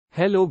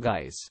Hello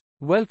guys.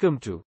 Welcome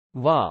to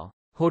Wow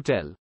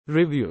Hotel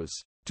Reviews.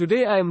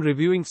 Today I am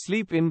reviewing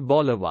Sleep Inn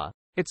Bolivar.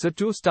 It's a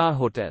 2-star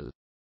hotel.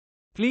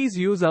 Please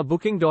use our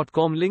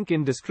booking.com link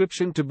in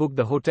description to book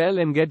the hotel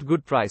and get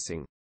good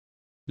pricing.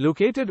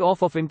 Located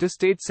off of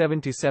Interstate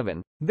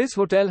 77, this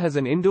hotel has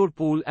an indoor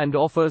pool and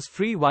offers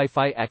free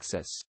Wi-Fi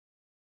access.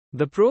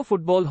 The Pro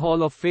Football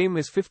Hall of Fame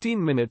is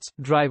 15 minutes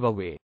drive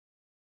away.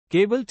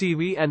 Cable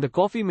TV and a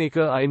coffee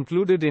maker are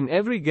included in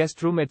every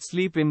guest room at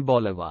Sleep Inn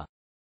Bolivar.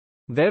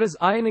 There is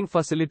ironing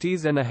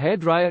facilities and a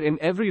hairdryer in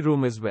every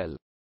room as well.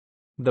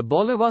 The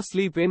Bolivar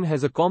Sleep Inn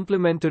has a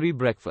complimentary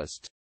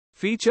breakfast.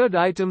 Featured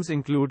items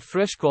include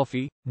fresh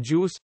coffee,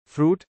 juice,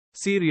 fruit,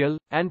 cereal,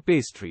 and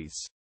pastries.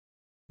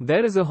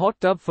 There is a hot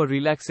tub for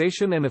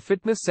relaxation and a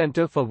fitness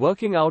center for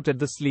working out at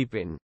the Sleep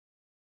Inn.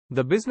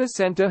 The business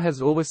center has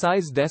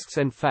oversized desks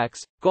and fax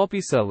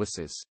copy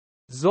services.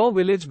 Zoar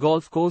Village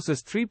Golf Course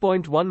is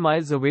 3.1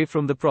 miles away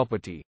from the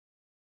property.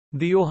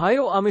 The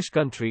Ohio Amish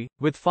Country,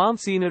 with farm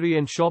scenery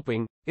and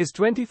shopping, is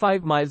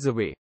 25 miles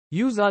away.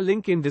 Use our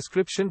link in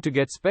description to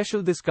get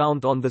special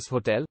discount on this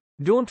hotel.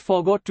 Don't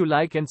forget to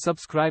like and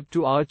subscribe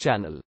to our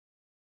channel.